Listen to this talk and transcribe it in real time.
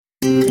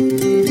From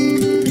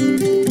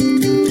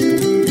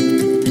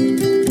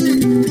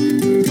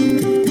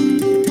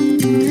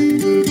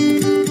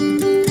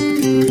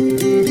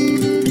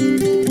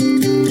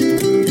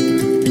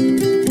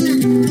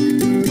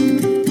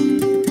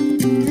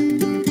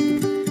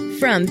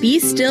Be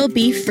Still,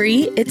 Be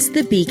Free, it's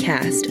the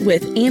Bcast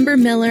with Amber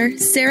Miller,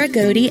 Sarah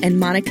Godey, and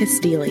Monica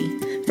Steely.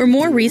 For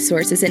more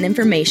resources and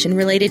information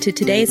related to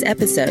today's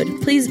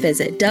episode, please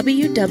visit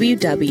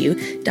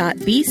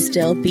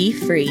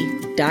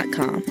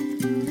www.bestillbefree.com.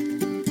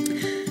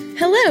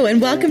 Hello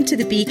and welcome to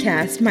the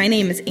Bcast. My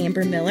name is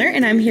Amber Miller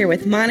and I'm here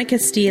with Monica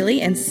Steely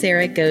and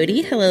Sarah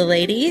Godey. Hello,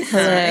 ladies.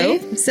 Hello.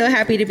 I'm so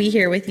happy to be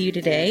here with you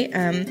today.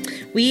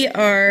 We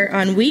are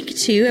on week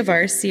 2 of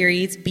our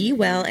series, Be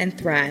Well and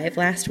Thrive.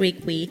 Last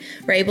week we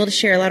were able to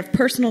share a lot of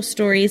personal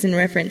stories in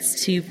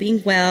reference to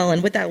being well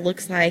and what that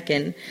looks like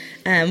and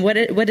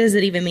what does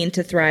it even mean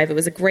to thrive. It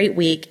was a great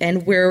week,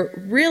 and we're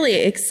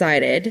really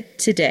excited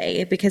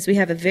today because we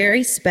have a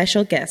very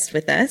special guest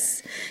with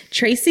us.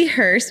 Tracy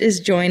Hurst is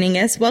joining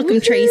us. Welcome,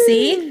 Woo-hoo!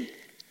 Tracy.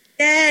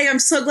 Yay, I'm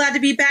so glad to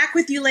be back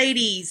with you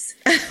ladies.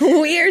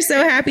 We are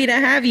so happy to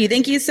have you.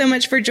 Thank you so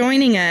much for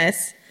joining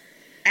us.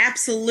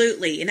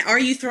 Absolutely. And are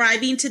you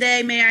thriving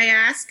today, may I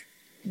ask?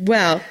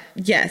 Well,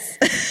 yes.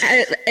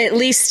 At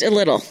least a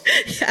little.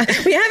 Yeah.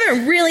 We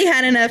haven't really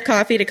had enough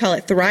coffee to call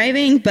it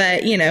thriving,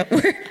 but, you know,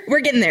 we're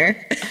getting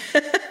there.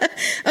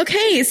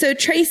 Okay, so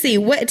Tracy,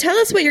 tell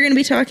us what you're going to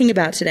be talking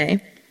about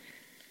today.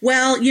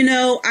 Well, you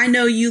know, I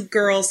know you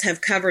girls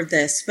have covered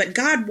this, but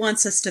God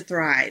wants us to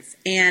thrive.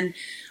 And,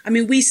 I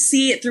mean, we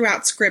see it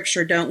throughout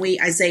Scripture, don't we?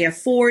 Isaiah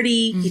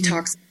 40, he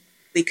talks,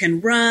 we can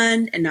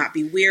run and not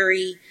be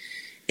weary.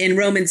 In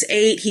Romans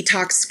 8, he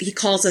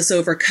calls us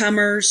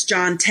overcomers.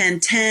 John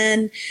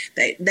 10:10,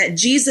 that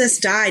Jesus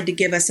died to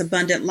give us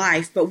abundant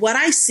life. But what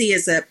I see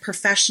as a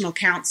professional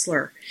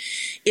counselor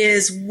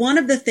is one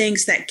of the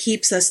things that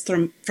keeps us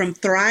from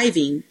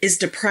thriving is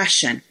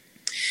depression.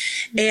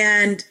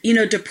 And, you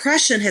know,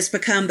 depression has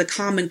become the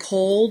common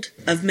cold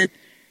of men.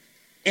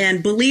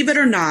 And believe it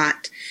or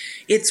not,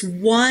 it's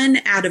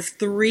 1 out of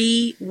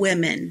 3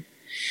 women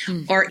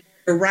are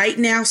right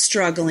now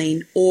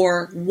struggling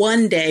or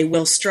one day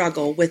will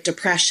struggle with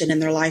depression in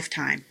their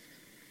lifetime.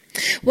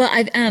 Well,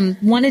 I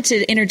wanted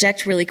to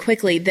interject really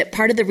quickly that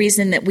part of the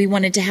reason that we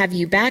wanted to have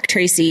you back,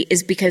 Tracy,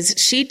 is because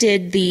she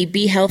did the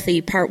Be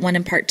Healthy Part 1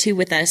 and Part 2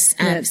 with us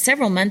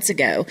several months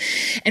ago.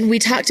 And we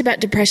talked about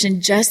depression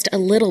just a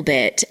little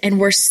bit. And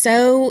we're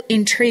so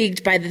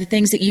intrigued by the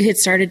things that you had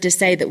started to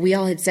say that we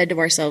all had said to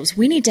ourselves,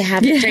 we need to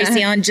have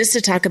Tracy on just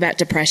to talk about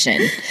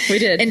depression. We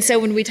did. And so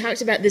when we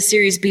talked about this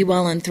series, Be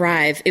Well and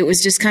Thrive, it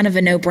was just kind of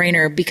a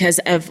no-brainer because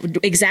of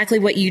exactly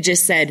what you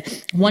just said.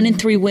 1 in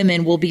 3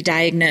 women will be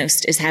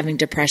diagnosed as having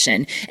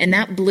depression, and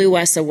that blew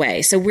us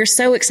away. So we're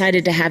so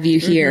excited to have you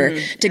here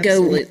to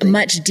go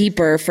much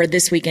deeper for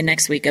this week and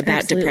next week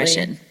about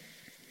depression.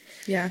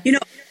 Yeah. You know,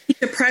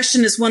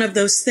 depression is one of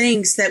those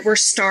things that we're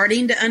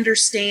starting to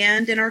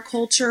understand in our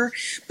culture,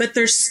 but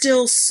there's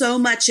still so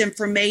much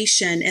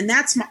information. And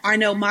that's, I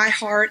know my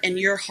heart and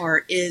your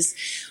heart is,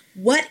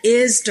 what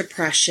is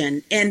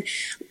depression? And,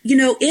 you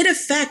know, it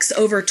affects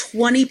over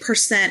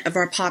 20% of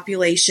our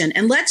population.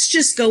 And let's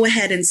just go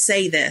ahead and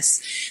say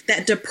this,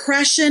 that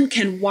depression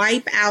can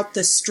wipe out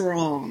the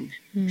strong.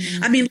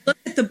 I mean, look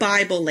at the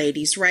Bible,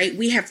 ladies, right?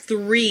 We have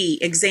 3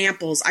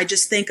 examples I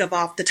just think of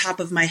off the top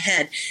of my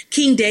head.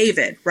 King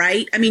David,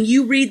 right? I mean,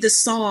 you read the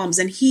Psalms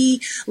and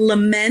he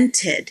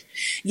lamented,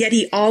 yet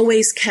he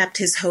always kept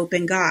his hope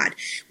in God.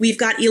 We've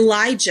got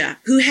Elijah,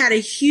 who had a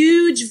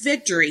huge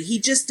victory. He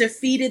just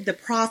defeated the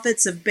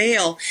prophets of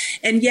Baal,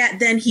 and yet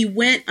then he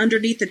went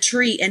underneath a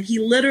tree and he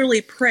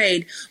literally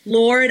prayed,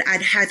 Lord,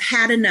 I'd have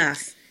had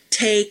enough.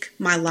 Take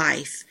my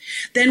life.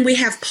 Then we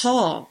have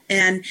Paul,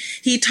 and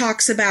he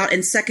talks about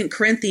in 2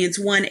 Corinthians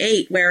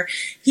 1:8, where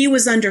he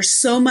was under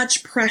so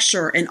much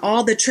pressure and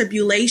all the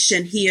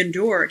tribulation he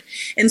endured.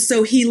 And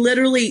so he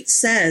literally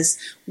says,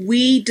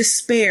 we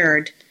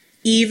despaired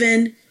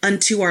even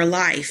unto our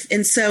life.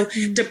 And so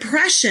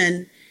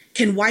depression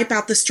can wipe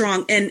out the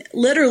strong. And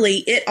literally,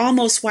 it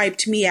almost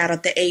wiped me out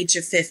at the age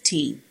of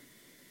 15.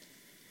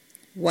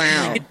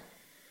 Wow.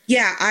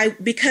 Yeah,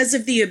 because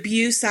of the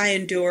abuse I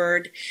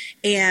endured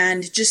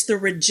and just the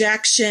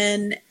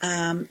rejection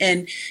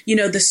and, you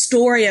know, the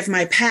story of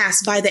my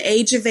past, by the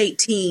age of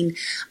 18,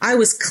 I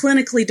was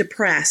clinically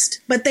depressed.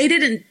 But they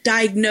didn't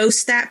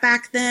diagnose that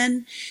back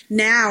then.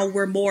 Now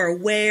we're more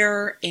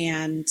aware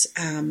and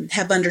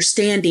have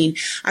understanding.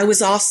 I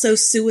was also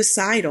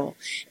suicidal.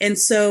 And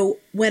so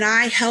when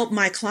I help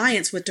my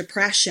clients with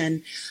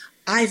depression,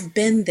 I've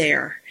been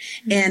there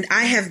and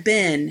I have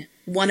been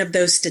one of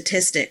those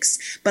statistics,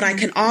 but I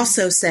can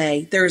also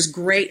say there's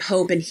great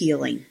hope and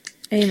healing.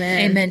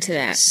 Amen. Amen to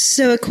that.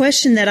 So a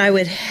question that I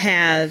would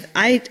have,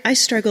 I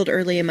struggled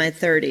early in my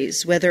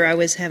 30s, whether I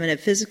was having a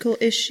physical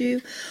issue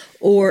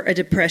or a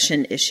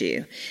depression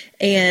issue.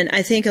 And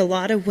I think a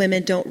lot of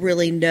women don't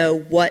really know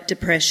what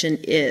depression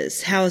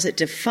is. How is it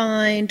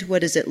defined?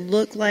 What does it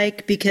look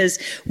like? Because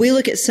we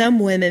look at some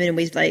women and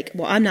we like,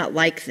 well, I'm not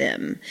like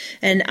them.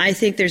 And I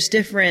think there's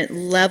different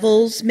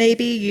levels,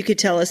 maybe. You could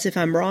tell us if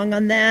I'm wrong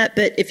on that.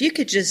 But if you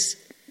could just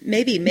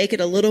maybe make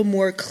it a little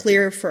more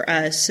clear for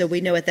us so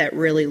we know what that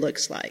really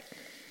looks like.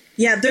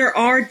 Yeah, there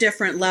are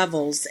different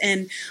levels.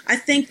 And I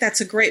think that's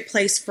a great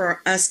place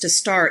for us to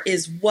start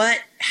is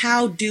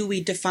how do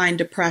we define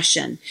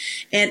depression?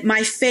 And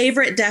my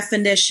favorite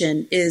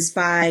definition is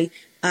by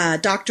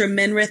Dr.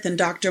 Minirth and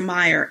Dr.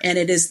 Meyer. And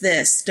it is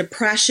this: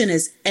 depression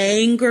is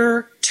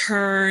anger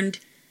turned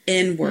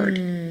inward.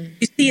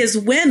 You see, as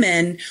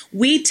women,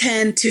 we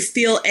tend to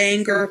feel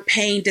anger,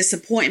 pain,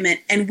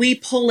 disappointment, and we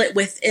pull it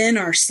within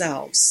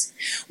ourselves.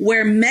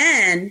 Where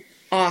men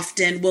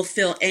often will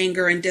feel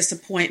anger and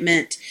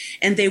disappointment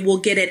and they will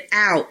get it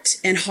out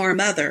and harm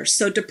others.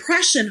 So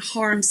depression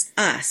harms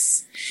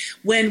us.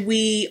 When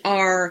we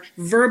are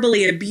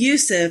verbally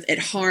abusive, it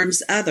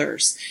harms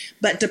others.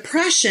 But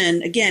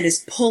depression, again,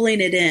 is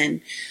pulling it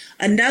in.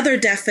 Another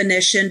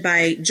definition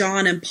by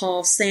John and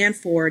Paul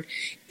Sanford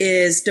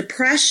is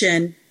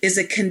depression is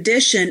a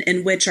condition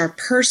in which our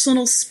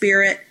personal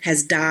spirit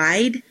has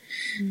died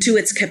to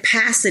its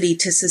capacity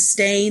to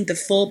sustain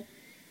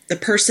the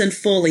person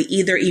fully,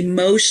 either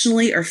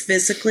emotionally or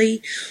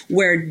physically,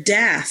 where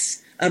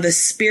death of a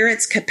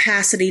spirit's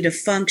capacity to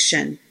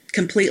function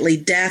completely,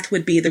 death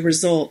would be the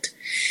result.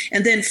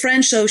 And then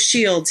French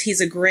O'Shields, he's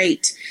a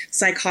great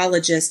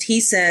psychologist. He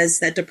says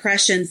that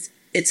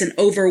it's an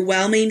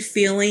overwhelming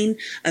feeling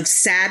of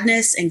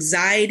sadness,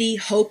 anxiety,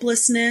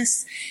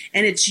 hopelessness,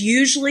 and it's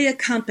usually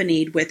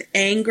accompanied with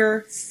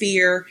anger,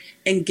 fear,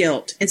 and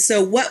guilt. And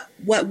so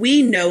what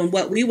we know and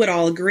what we would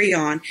all agree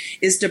on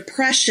is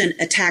depression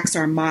attacks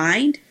our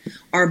mind,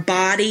 our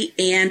body,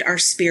 and our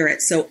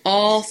spirit. So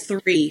all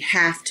three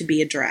have to be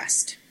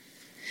addressed.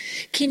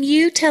 Can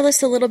you tell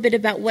us a little bit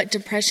about what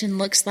depression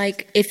looks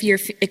like if you're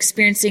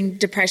experiencing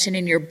depression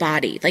in your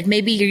body? Like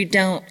maybe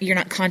you're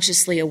not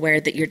consciously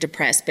aware that you're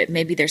depressed, but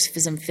maybe there's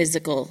some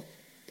physical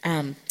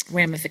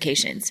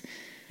ramifications.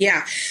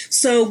 Yeah.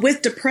 So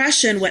with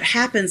depression, what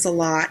happens a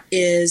lot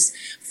is,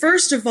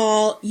 first of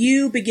all,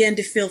 you begin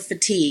to feel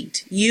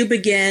fatigued. You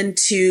begin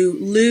to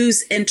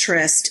lose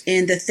interest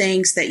in the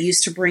things that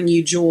used to bring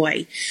you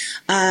joy.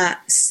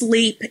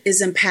 Sleep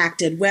is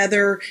impacted,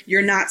 whether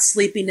you're not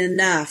sleeping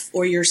enough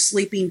or you're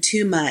sleeping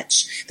too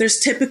much.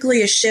 There's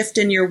typically a shift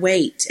in your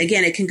weight.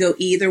 Again, it can go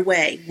either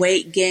way,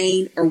 weight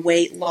gain or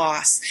weight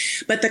loss.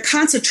 But the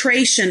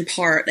concentration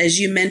part, as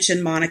you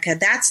mentioned, Monica,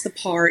 that's the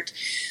part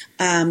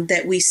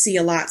that we see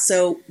a lot.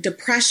 So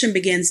depression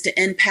begins to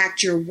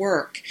impact your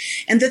work.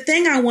 And the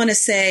thing I want to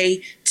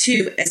say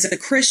too, as a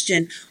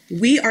Christian,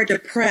 we are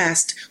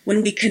depressed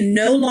when we can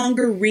no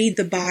longer read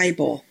the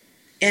Bible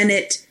and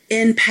it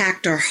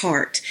impact our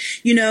heart,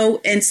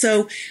 and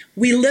so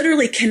we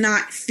literally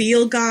cannot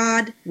feel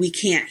God. We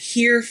can't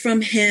hear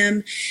from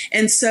him.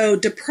 And so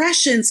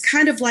depression's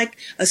kind of like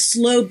a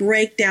slow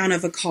breakdown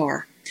of a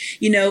car.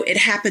 It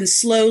happens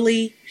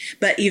slowly,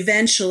 but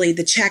eventually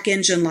the check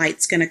engine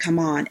light's going to come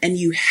on and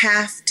you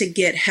have to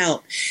get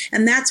help.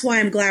 And that's why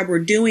I'm glad we're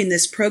doing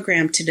this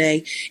program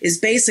today, is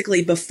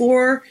basically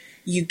before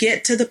you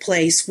get to the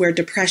place where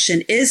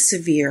depression is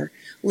severe,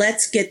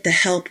 let's get the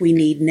help we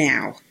need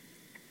now.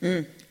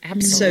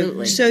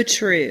 Absolutely. So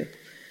true.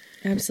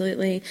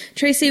 Absolutely.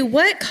 Tracy,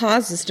 what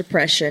causes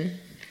depression?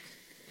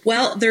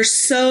 Well, there's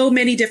so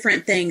many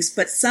different things,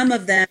 but some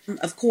of them,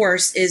 of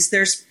course, is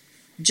there's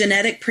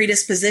genetic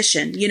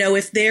predisposition.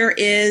 If there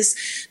is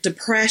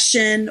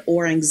depression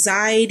or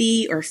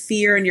anxiety or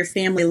fear in your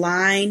family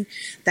line,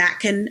 that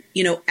can,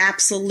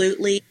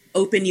 absolutely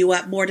open you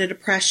up more to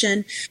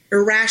depression.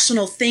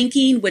 Irrational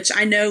thinking, which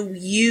I know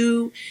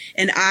you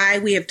and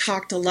we have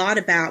talked a lot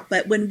about,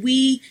 but when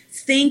we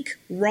think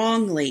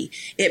wrongly,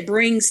 it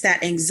brings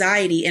that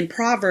anxiety. And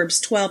Proverbs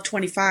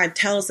 12:25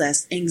 tells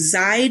us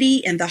anxiety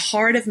in the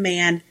heart of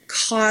man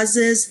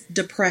causes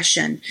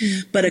depression,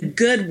 but a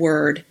good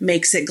word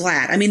makes it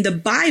glad. I mean, the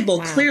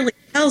Bible clearly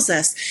tells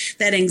us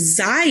that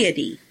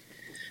anxiety,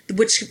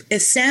 which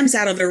stems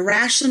out of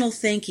irrational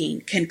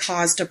thinking, can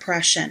cause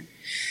depression.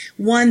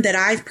 One that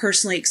I've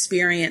personally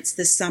experienced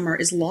this summer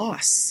is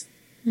loss.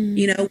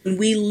 When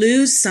we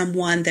lose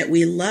someone that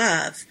we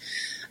love,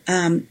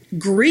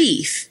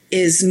 grief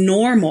is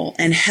normal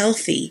and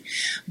healthy.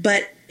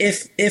 But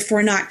if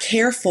we're not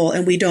careful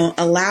and we don't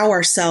allow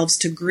ourselves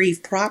to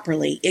grieve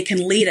properly, it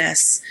can lead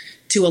us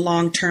to a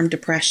long-term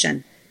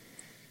depression.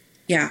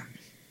 Yeah.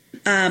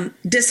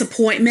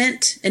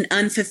 Disappointment and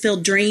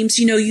unfulfilled dreams.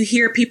 You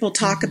hear people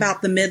talk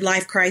about the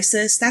midlife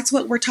crisis. That's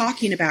what we're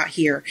talking about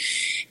here.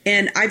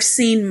 And I've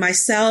seen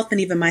myself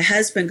and even my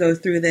husband go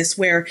through this,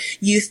 where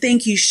you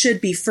think you should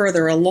be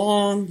further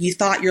along. You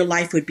thought your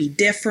life would be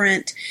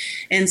different.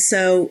 And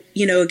so,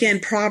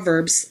 again,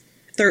 Proverbs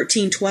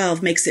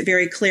 13:12 makes it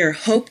very clear.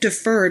 Hope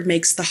deferred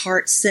makes the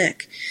heart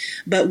sick,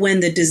 but when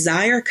the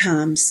desire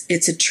comes,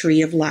 it's a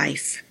tree of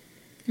life.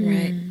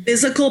 Right.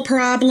 Physical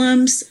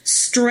problems,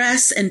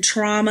 stress and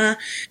trauma,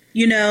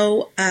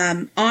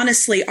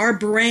 honestly, our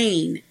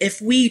brain,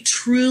 if we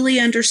truly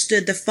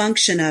understood the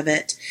function of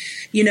it,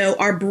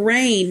 our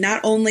brain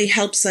not only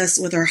helps us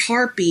with our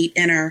heartbeat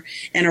and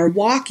our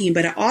walking,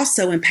 but it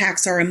also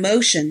impacts our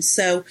emotions.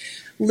 So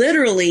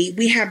literally,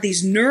 we have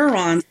these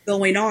neurons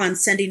going on,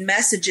 sending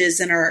messages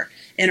in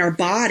our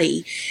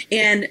body.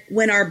 And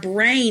when our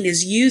brain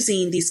is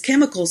using these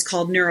chemicals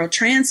called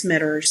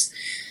neurotransmitters,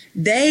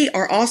 they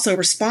are also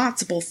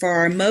responsible for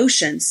our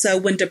emotions. So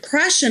when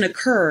depression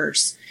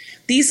occurs,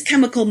 these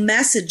chemical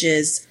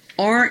messages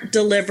aren't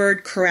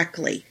delivered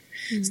correctly.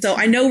 So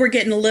I know we're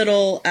getting a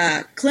little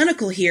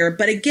clinical here,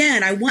 but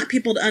again, I want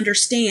people to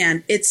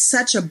understand it's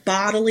such a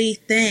bodily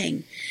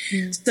thing.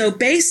 So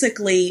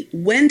basically,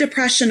 when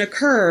depression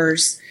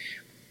occurs,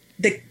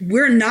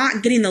 we're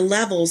not getting the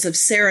levels of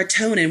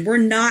serotonin. We're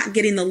not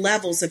getting the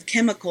levels of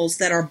chemicals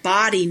that our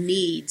body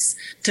needs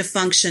to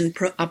function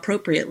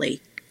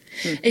appropriately.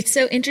 It's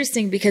so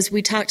interesting because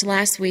we talked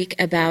last week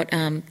about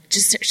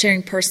just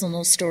sharing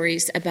personal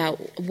stories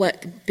about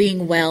what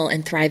being well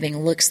and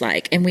thriving looks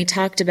like. And we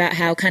talked about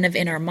how kind of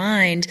in our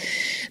mind,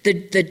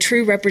 the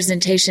true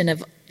representation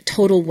of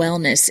total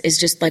wellness is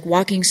just like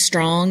walking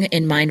strong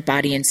in mind,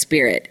 body, and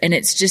spirit. And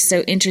it's just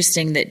so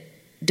interesting that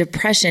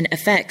depression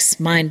affects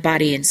mind,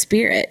 body, and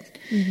spirit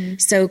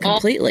so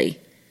completely.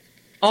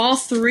 All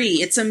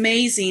three. It's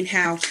amazing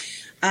how,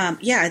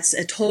 it's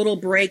a total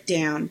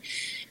breakdown.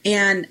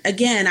 And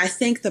again, I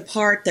think the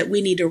part that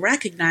we need to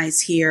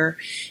recognize here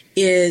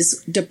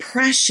is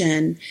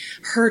depression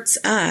hurts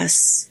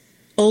us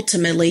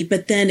ultimately,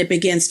 but then it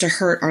begins to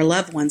hurt our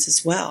loved ones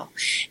as well.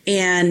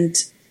 And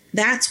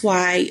that's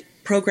why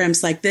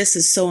programs like this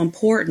is so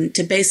important,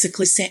 to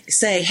basically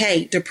say,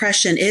 hey,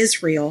 depression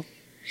is real.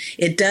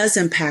 It does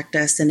impact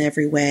us in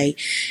every way.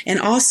 And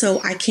also,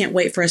 I can't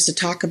wait for us to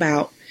talk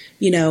about,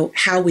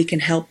 how we can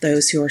help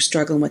those who are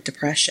struggling with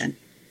depression.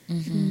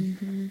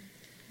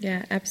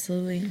 Yeah,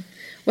 absolutely.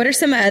 What are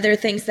some other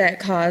things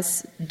that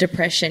cause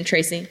depression,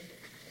 Tracy?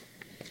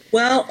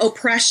 Well,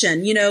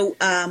 oppression,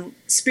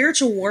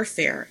 spiritual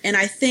warfare. And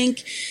I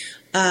think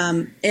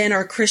in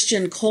our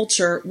Christian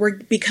culture, we're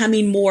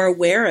becoming more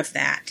aware of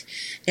that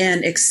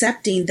and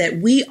accepting that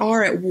we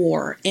are at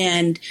war.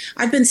 And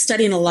I've been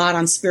studying a lot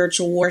on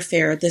spiritual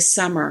warfare this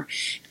summer.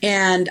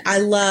 And I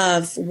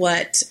love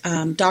what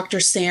Dr.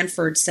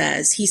 Sanford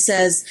says. He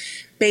says,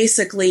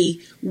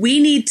 basically, we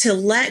need to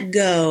let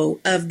go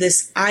of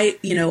this,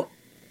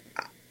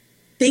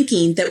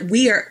 thinking that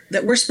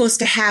we're supposed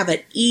to have an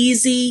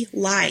easy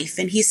life.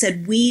 And he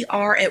said, we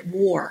are at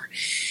war.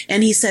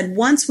 And he said,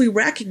 once we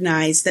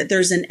recognize that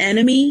there's an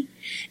enemy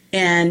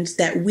and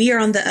that we are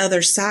on the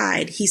other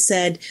side, he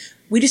said,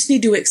 we just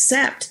need to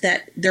accept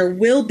that there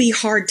will be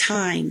hard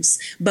times,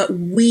 but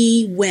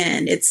we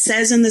win. It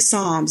says in the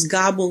Psalms,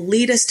 God will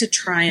lead us to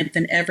triumph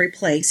in every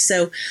place.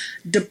 So,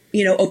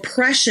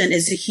 oppression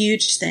is a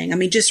huge thing. I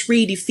mean, just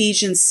read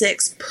Ephesians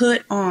 6,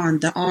 put on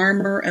the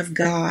armor of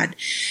God.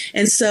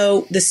 And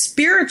so the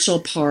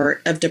spiritual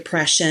part of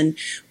depression,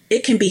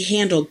 it can be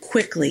handled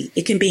quickly.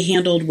 It can be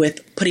handled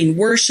with putting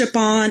worship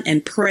on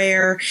and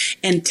prayer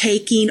and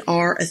taking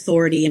our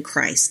authority in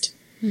Christ.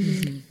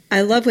 Mm-hmm.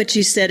 I love what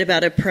you said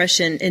about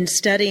oppression. In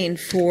studying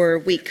for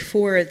week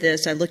 4 of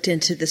this, I looked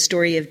into the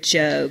story of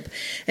Job.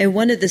 And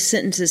one of the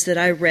sentences that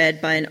I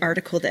read by an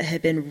article that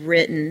had been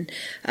written,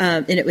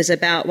 and it was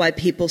about why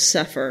people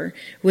suffer,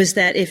 was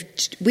that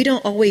if we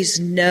don't always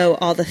know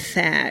all the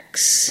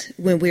facts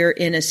when we're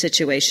in a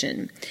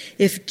situation.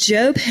 If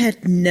Job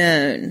had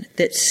known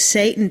that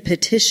Satan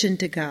petitioned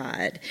to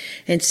God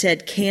and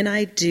said, can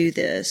I do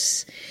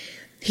this?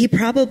 He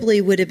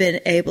probably would have been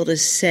able to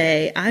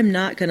say, I'm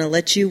not going to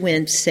let you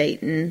win,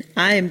 Satan.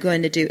 I am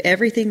going to do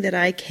everything that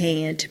I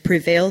can to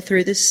prevail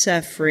through this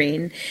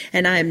suffering,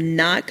 and I am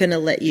not going to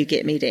let you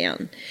get me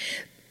down.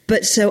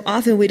 But so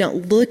often we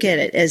don't look at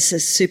it as a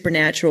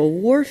supernatural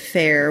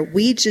warfare.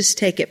 We just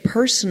take it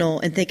personal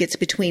and think it's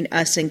between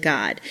us and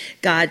God.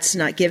 God's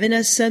not giving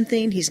us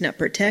something. He's not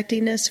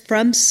protecting us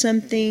from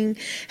something.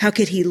 How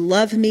could he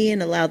love me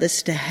and allow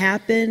this to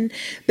happen?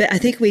 But I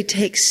think we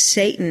take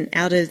Satan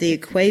out of the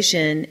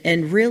equation,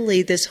 and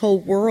really this whole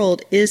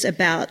world is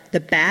about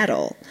the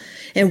battle.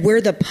 And we're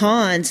the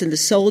pawns and the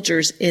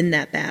soldiers in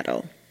that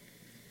battle.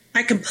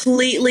 I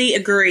completely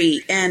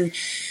agree. And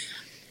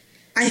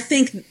I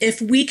think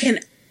if we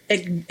can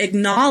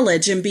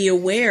acknowledge and be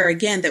aware,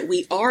 again, that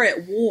we are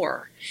at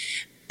war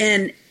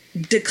and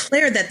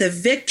declare that the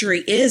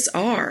victory is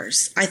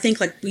ours, I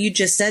think like you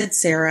just said,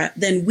 Sarah,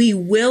 then we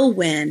will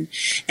win.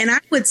 And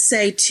I would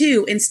say,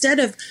 too, instead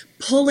of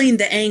pulling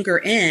the anger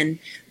in,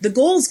 the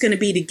goal is going to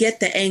be to get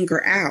the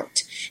anger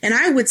out. And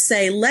I would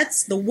say,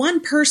 the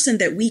one person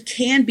that we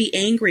can be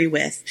angry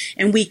with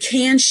and we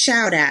can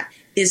shout at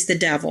is the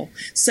devil.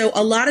 So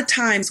a lot of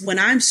times when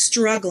I'm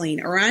struggling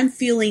or I'm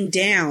feeling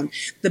down,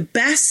 the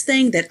best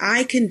thing that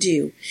I can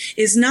do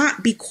is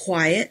not be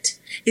quiet,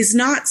 is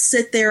not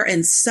sit there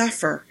and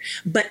suffer,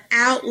 but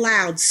out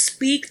loud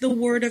speak the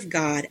word of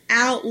God.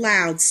 Out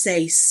loud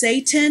say,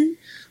 Satan,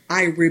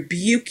 I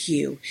rebuke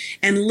you,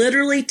 and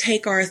literally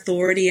take our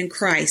authority in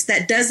Christ.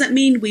 That doesn't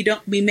mean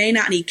we may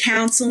not need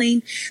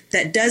counseling.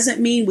 That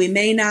doesn't mean we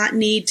may not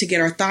need to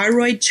get our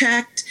thyroid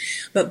checked.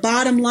 But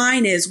bottom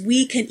line is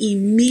we can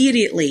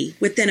immediately,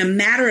 within a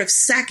matter of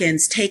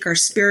seconds, take our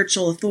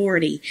spiritual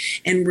authority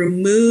and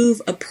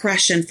remove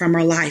oppression from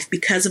our life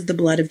because of the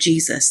blood of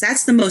Jesus.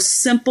 That's the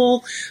most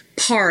simple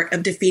part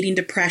of defeating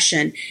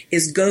depression,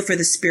 is go for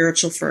the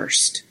spiritual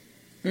first.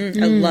 I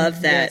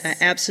love that. Yes.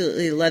 I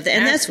absolutely love that.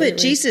 And Absolutely. that's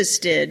what Jesus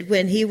did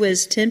when he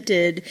was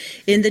tempted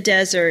in the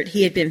desert.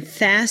 He had been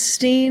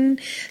fasting.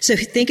 So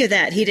think of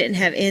that. He didn't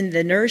have in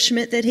the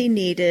nourishment that he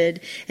needed,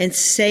 and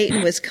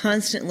Satan was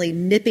constantly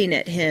nipping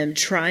at him,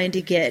 trying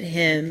to get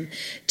him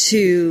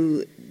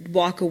to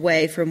walk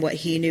away from what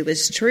he knew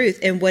was truth.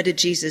 And what did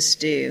Jesus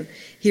do?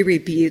 He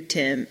rebuked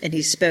him, and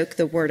he spoke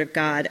the word of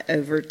God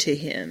over to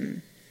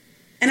him.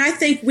 And I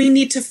think we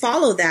need to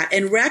follow that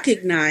and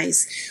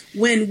recognize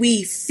when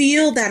we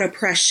feel that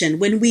oppression,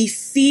 when we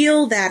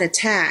feel that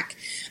attack,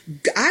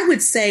 I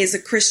would say as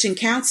a Christian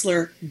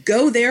counselor,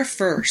 go there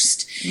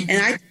first. Mm-hmm.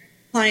 And I tell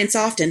clients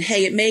often,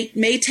 hey, it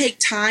may take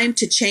time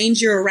to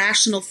change your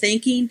irrational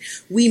thinking.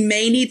 We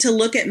may need to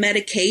look at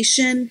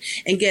medication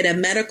and get a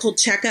medical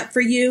checkup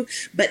for you.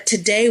 But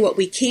today what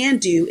we can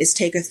do is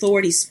take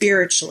authority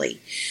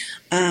spiritually.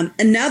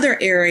 Another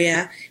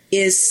area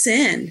is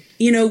sin.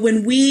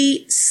 When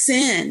we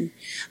sin,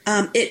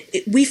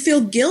 we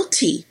feel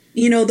guilty.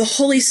 The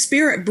Holy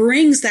Spirit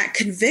brings that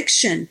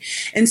conviction.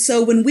 And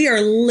so when we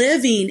are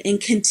living in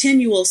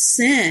continual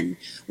sin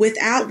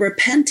without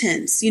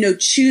repentance,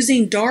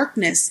 choosing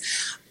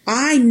darkness,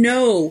 I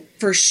know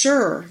for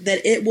sure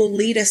that it will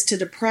lead us to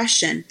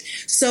depression.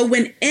 So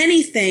when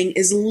anything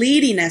is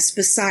leading us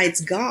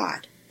besides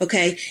God,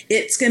 okay,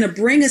 it's going to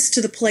bring us to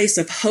the place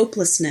of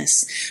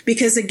hopelessness,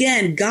 because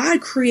again,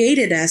 God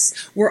created us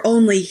where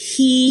only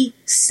He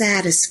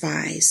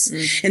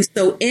satisfies. And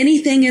so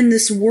anything in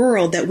this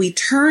world that we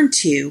turn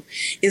to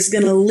is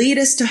going to lead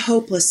us to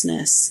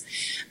hopelessness,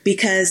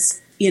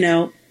 because,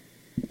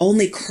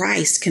 only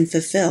Christ can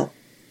fulfill.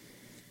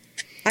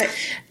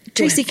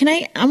 Tracy,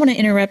 I want to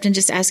interrupt and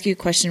just ask you a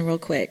question real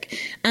quick.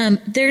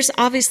 There's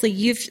obviously,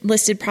 you've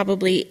listed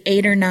probably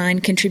 8 or 9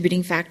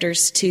 contributing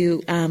factors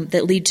to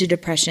that lead to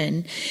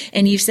depression.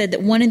 And you've said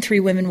that 1 in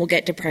 3 women will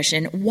get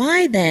depression.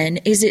 Why then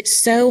is it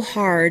so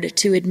hard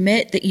to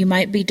admit that you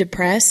might be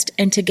depressed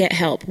and to get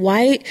help?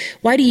 Why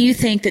do you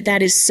think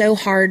that is so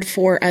hard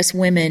for us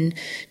women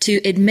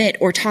to admit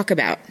or talk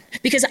about?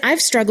 Because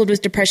I've struggled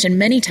with depression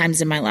many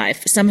times in my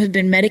life. Some have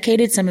been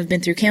medicated, some have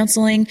been through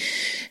counseling.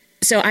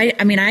 So I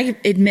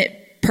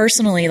admit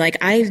personally,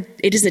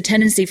 it is a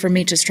tendency for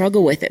me to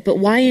struggle with it. But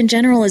why in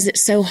general is it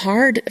so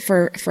hard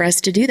for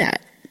us to do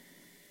that?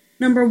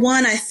 Number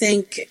one, I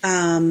think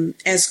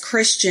as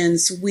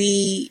Christians,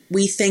 we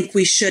think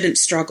we shouldn't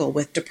struggle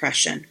with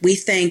depression. We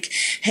think,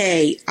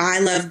 hey, I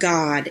love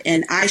God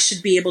and I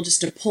should be able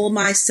just to pull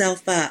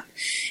myself up.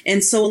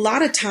 And so a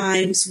lot of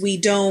times we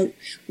don't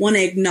want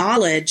to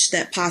acknowledge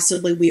that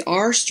possibly we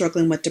are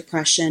struggling with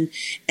depression.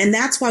 And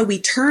that's why we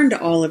turn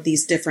to all of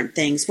these different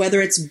things,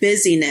 whether it's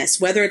busyness,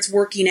 whether it's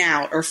working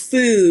out or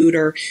food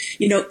or,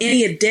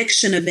 any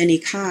addiction of any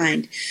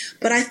kind.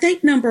 But I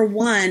think number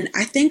one,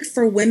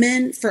 for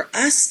women, for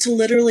us to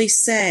literally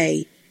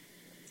say,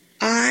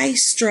 I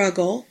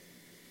struggle,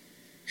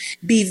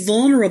 be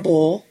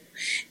vulnerable,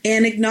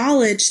 and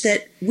acknowledge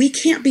that we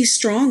can't be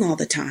strong all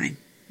the time,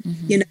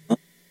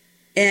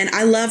 And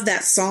I love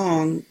that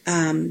song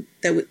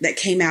that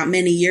came out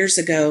many years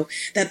ago,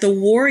 that the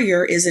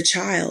warrior is a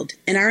child.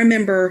 And I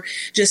remember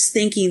just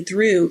thinking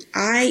through,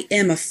 I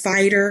am a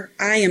fighter.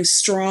 I am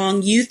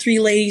strong. You 3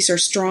 ladies are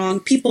strong.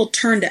 People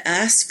turn to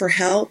us for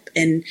help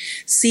and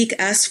seek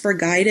us for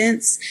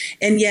guidance.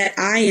 And yet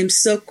I am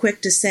so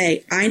quick to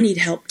say, I need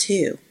help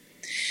too.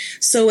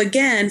 So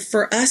again,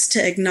 for us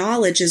to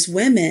acknowledge as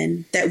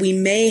women that we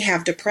may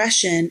have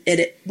depression,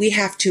 we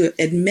have to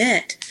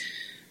admit,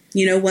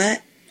 you know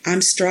what?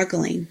 I'm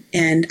struggling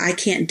and I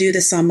can't do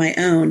this on my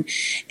own.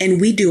 And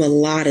we do a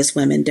lot as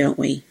women, don't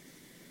we?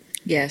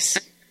 Yes.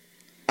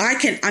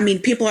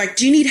 People are like,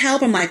 do you need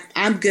help? I'm like,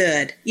 I'm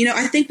good.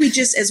 I think we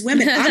just, as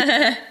women,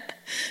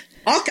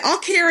 I'll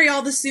carry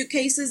all the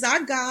suitcases.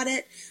 I've got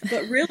it.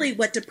 But really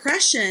what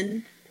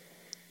depression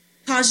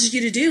causes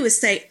you to do is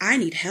say, I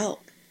need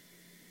help.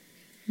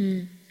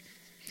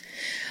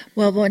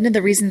 Well, one of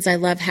the reasons I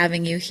love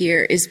having you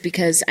here is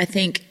because I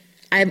think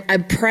I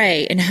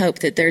pray and hope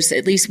that there's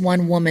at least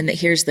one woman that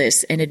hears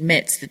this and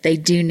admits that they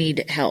do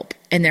need help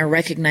and they're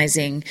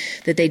recognizing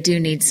that they do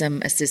need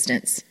some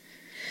assistance.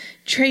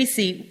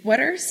 Tracy, what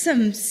are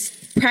some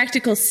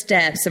practical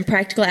steps, some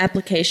practical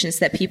applications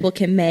that people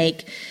can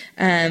make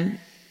in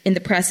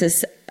the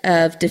process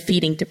of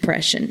defeating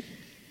depression?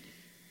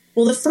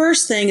 Well, the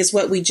first thing is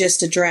what we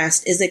just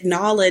addressed, is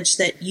acknowledge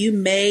that you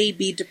may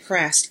be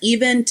depressed,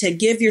 even to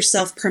give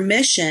yourself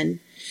permission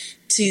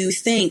to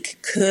think,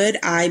 could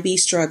I be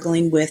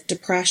struggling with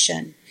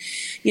depression?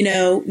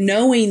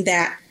 Knowing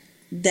that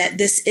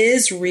this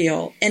is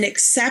real and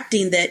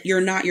accepting that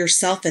you're not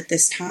yourself at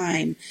this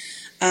time.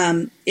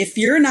 If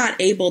you're not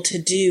able to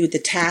do the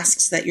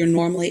tasks that you're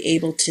normally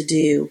able to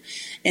do,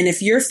 and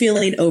if you're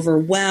feeling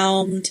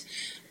overwhelmed,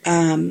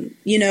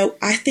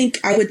 I think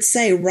I would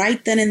say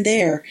right then and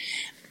there,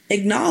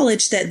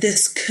 acknowledge that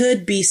this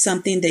could be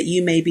something that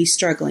you may be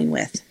struggling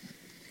with.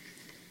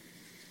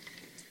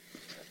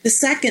 The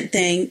second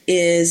thing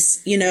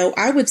is,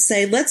 I would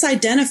say let's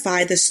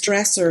identify the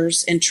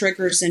stressors and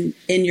triggers in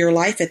your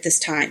life at this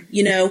time.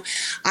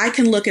 I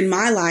can look in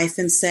my life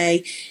and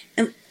say,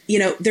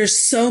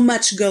 there's so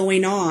much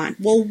going on.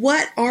 Well,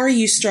 what are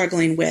you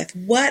struggling with?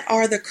 What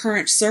are the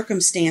current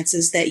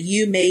circumstances that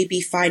you may be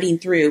fighting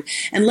through?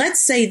 And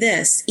let's say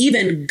this,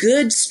 even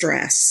good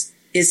stress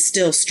is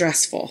still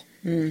stressful.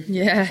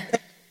 Yeah.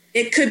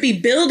 It could be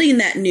building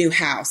that new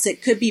house.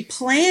 It could be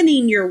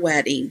planning your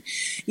wedding,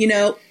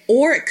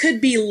 or it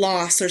could be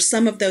loss or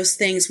some of those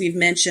things we've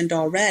mentioned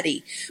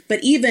already.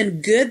 But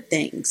even good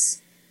things,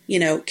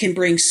 can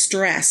bring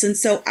stress. And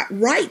so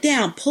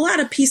pull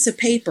out a piece of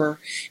paper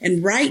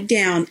and write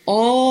down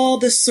all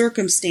the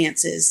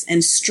circumstances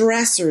and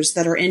stressors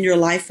that are in your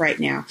life right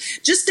now.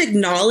 Just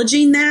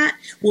acknowledging that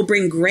will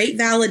bring great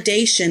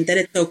validation that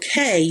it's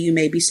okay. You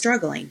may be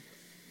struggling.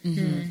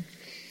 Mm-hmm.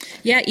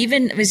 Yeah,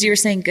 even as you were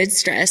saying, good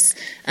stress,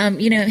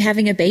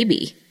 having a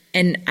baby.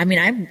 And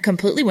I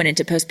completely went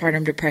into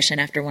postpartum depression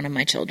after one of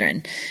my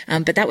children.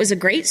 But that was a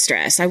great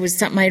stress. I was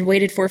something I'd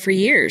waited for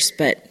years,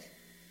 but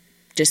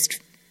just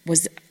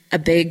was a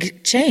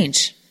big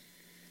change.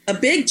 A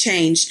big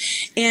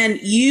change. And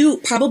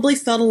you probably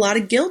felt a lot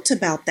of guilt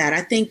about that.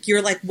 I think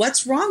you're like,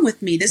 what's wrong with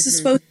me? This is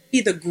supposed to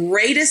be the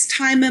greatest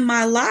time in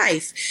my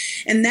life.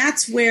 And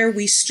that's where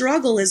we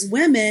struggle as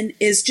women,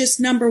 is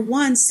just number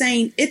one,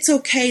 saying it's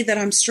okay that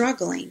I'm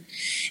struggling.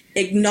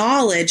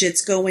 Acknowledge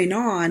it's going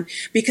on,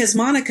 because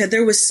Monica,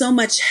 there was so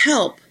much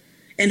help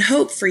and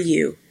hope for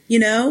you,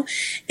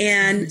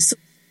 and so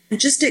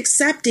just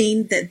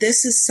accepting that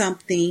this is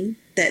something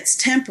that's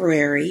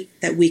temporary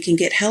that we can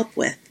get help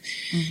with.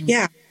 Mm-hmm.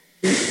 Yeah.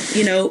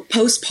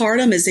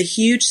 Postpartum is a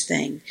huge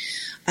thing.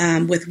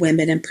 With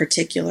women in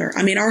particular.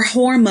 Our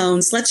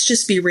hormones, let's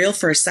just be real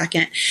for a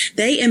second.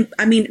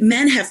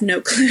 Men have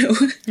no clue.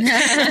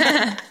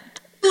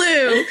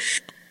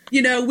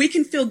 We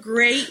can feel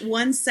great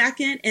one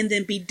second and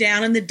then be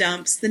down in the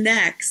dumps the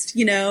next,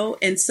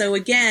 And so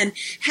again,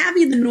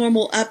 having the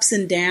normal ups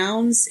and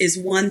downs is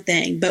one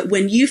thing. But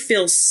when you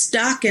feel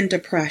stuck in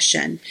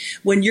depression,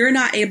 when you're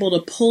not able to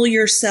pull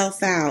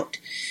yourself out,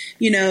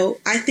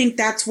 I think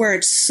that's where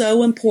it's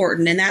so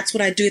important. And that's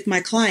what I do with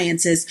my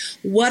clients is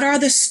what's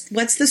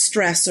the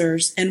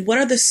stressors and what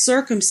are the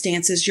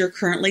circumstances you're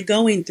currently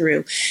going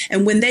through?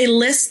 And when they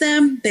list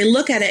them, they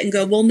look at it and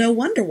go, well, no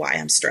wonder why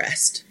I'm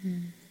stressed.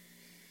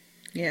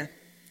 Yeah,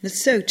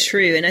 that's so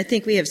true. And I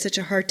think we have such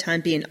a hard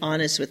time being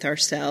honest with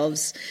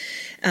ourselves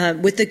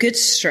with the good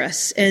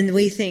stress. And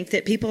we think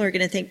that people are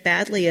going to think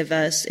badly of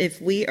us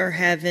if we are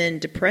having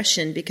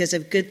depression because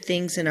of good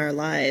things in our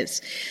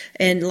lives.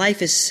 And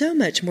life is so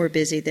much more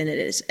busy than it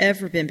has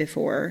ever been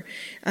before.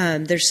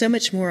 There's so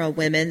much more on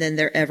women than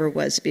there ever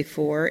was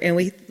before.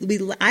 And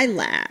I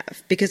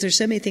laugh because there's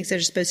so many things that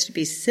are supposed to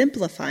be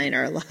simplifying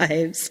our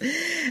lives.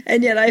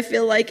 And yet I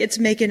feel like it's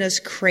making us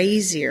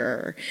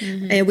crazier.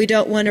 Mm-hmm. And we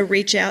don't want to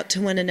reach out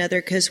to one another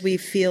because we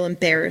feel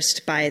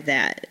embarrassed by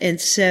that.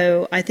 And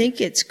so I think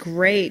it's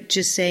great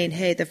just saying,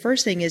 hey, the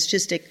first thing is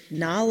just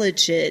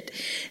acknowledge it.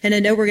 And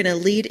I know we're going to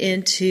lead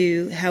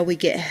into how we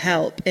get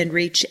help and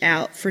reach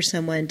out for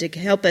someone to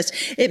help us.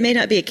 It may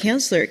not be a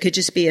counselor. It could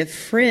just be a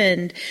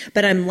friend.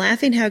 But I'm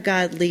laughing how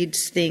God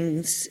leads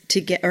things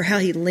together, or how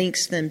he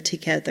links them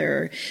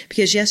together.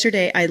 Because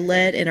yesterday I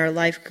led in our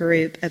life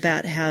group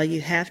about how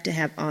you have to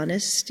have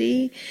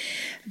honesty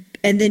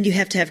and then you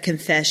have to have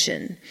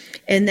confession.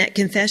 And that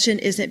confession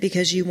isn't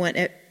because you want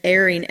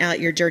airing out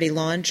your dirty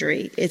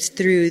laundry. It's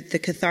through the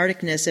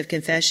catharticness of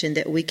confession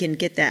that we can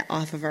get that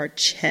off of our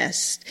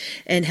chest,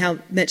 and how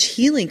much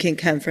healing can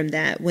come from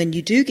that when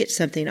you do get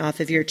something off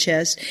of your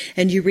chest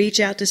and you reach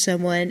out to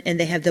someone and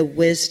they have the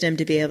wisdom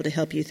to be able to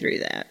help you through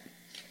that.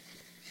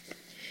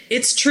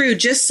 It's true.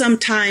 Just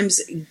sometimes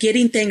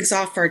getting things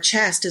off our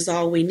chest is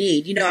all we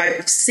need.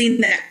 I've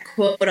seen that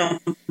quote on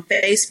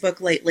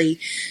Facebook lately.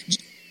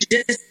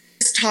 Just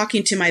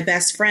talking to my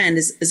best friend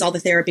is all the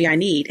therapy I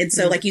need. And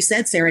so, like you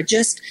said, Sarah,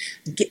 just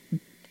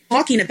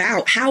talking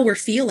about how we're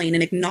feeling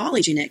and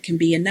acknowledging it can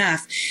be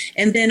enough.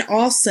 And then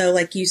also,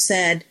 like you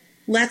said,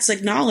 let's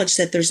acknowledge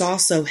that there's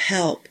also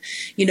help.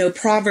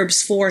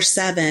 Proverbs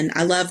 4:7,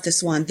 I love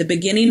this one. The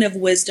beginning of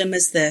wisdom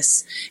is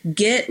this: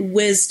 get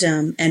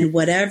wisdom, and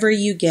whatever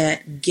you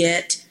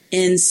get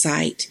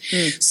insight.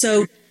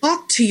 So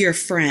talk to your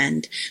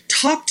friend,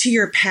 talk to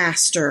your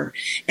pastor.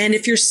 And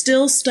if you're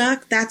still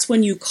stuck, that's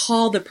when you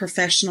call the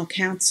professional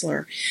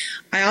counselor.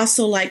 I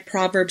also like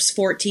Proverbs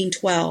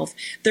 14:12.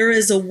 There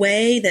is a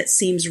way that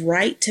seems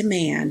right to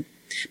man,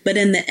 but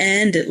in the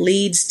end it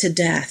leads to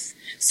death.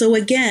 So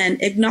again,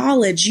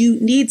 acknowledge you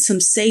need some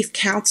safe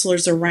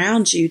counselors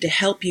around you to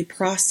help you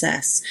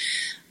process.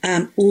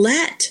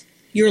 Let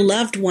your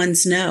loved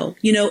ones know.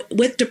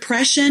 With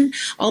depression,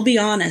 I'll be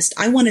honest,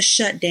 I want to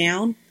shut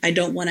down. I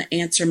don't want to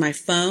answer my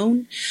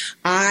phone.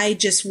 I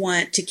just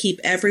want to keep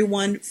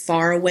everyone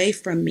far away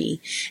from me.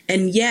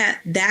 And yet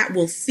that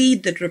will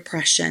feed the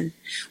depression.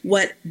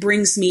 What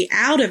brings me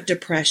out of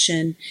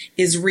depression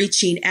is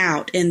reaching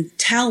out and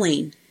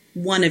telling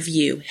one of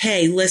you,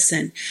 hey,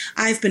 listen,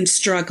 I've been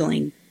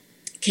struggling.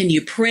 Can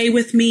you pray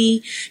with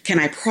me? Can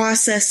I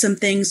process some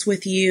things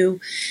with you?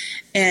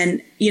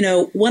 And,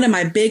 one of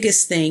my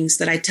biggest things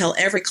that I tell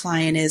every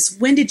client is,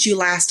 when did you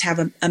last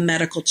have a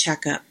medical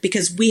checkup?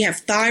 Because we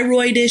have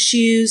thyroid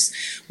issues,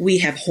 we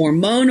have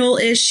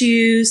hormonal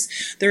issues.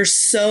 There's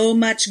so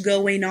much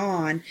going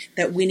on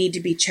that we need to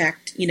be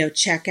checked,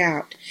 check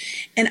out.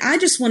 And I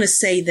just want to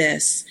say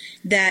this,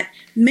 that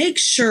make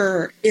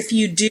sure if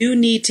you do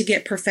need to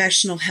get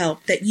professional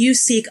help that you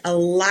seek a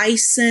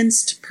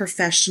licensed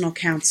professional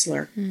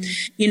counselor.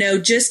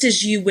 Just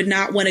as you would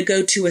not want to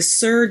go to a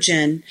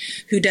surgeon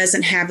who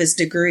doesn't have his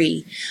degree,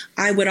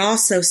 I would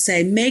also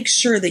say make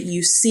sure that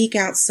you seek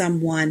out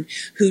someone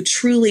who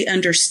truly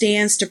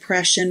understands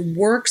depression,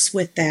 works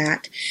with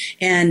that,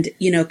 and,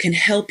 can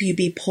help you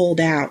be pulled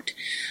out.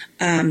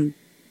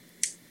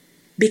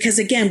 Because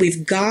again,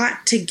 we've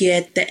got to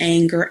get the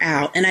anger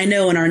out. And I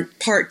know in our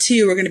part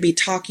 2, we're going to be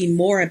talking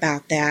more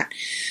about that.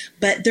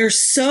 But there's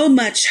so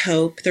much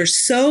hope. There's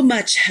so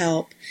much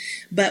help.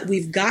 But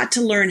we've got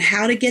to learn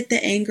how to get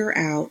the anger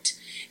out.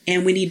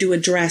 And we need to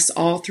address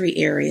all 3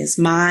 areas,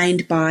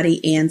 mind,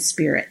 body, and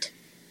spirit.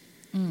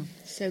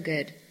 So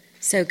good.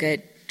 So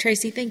good.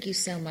 Tracy, thank you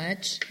so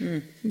much.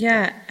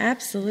 Yeah,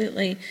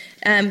 absolutely.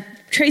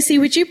 Tracy,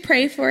 would you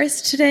pray for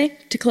us today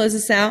to close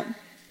us out?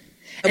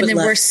 And then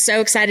we're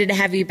so excited to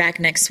have you back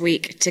next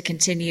week to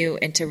continue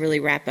and to really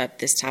wrap up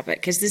this topic,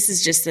 because this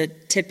is just the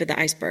tip of the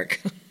iceberg.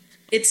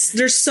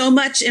 There's so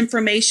much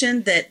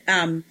information that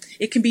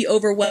it can be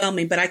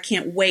overwhelming, but I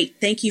can't wait.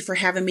 Thank you for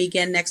having me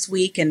again next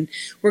week. And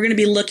we're going to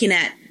be looking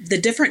at the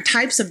different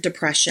types of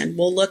depression.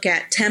 We'll look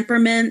at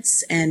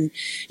temperaments and,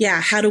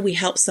 how do we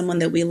help someone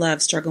that we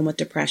love struggling with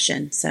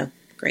depression? So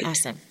great.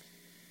 Awesome.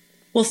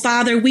 Well,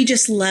 Father, we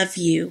just love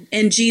you.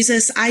 And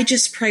Jesus, I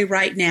just pray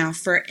right now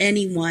for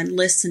anyone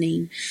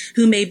listening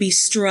who may be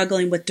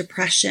struggling with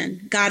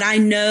depression. God, I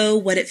know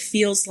what it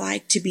feels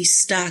like to be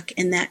stuck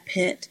in that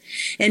pit.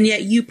 And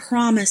yet you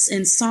promise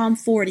in Psalm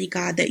 40,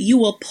 God, that you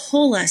will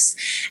pull us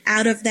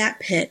out of that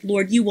pit.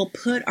 Lord, you will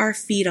put our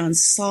feet on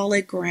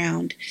solid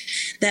ground,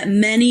 that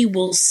many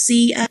will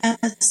see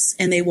us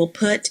and they will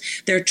put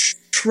their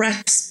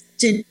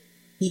trust in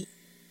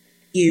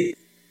you.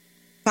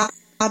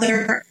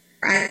 Father,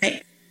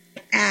 I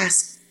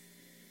ask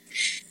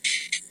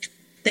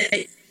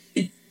that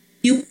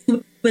you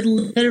would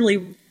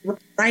literally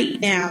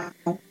right now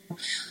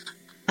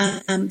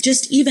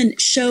just even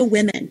show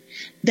women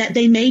that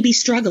they may be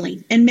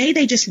struggling, and may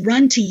they just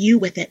run to you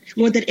with it.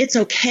 Lord, that it's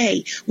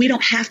okay. We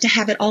don't have to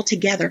have it all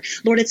together.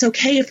 Lord, it's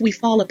okay if we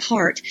fall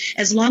apart,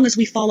 as long as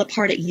we fall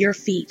apart at your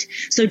feet.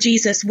 So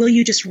Jesus, will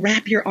you just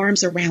wrap your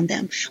arms around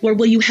them? Lord,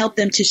 will you help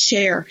them to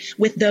share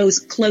with those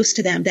close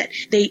to them that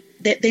they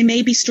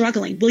may be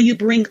struggling? Will you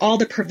bring all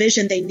the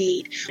provision they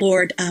need?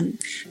 Lord,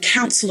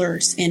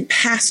 counselors and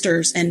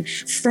pastors and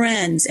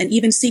friends, and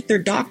even seek their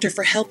doctor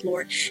for help,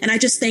 Lord. And I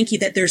just thank you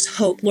that there's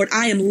hope. Lord,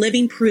 I am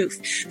living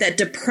proof that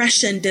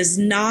depression does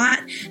not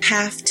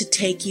have to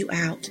take you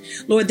out.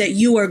 Lord, that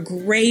you are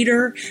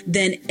greater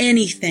than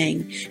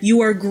anything.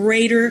 You are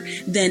greater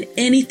than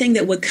anything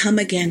that would come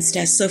against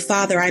us. So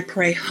Father, I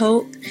pray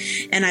hope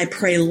and I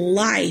pray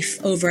life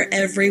over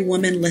every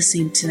woman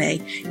listening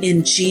today.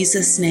 In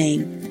Jesus'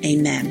 name,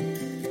 amen.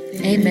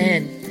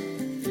 Amen.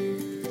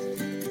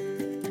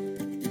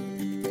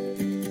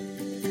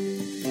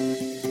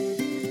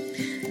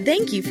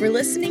 Thank you for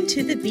listening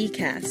to the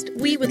Bcast.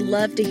 We would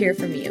love to hear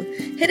from you.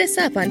 Hit us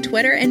up on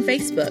Twitter and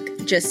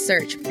Facebook. Just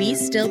search Be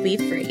Still Be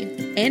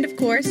Free. And of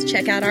course,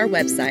 check out our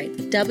website,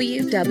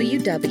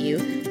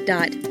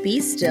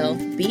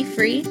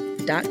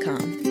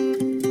 www.bestillbefree.com.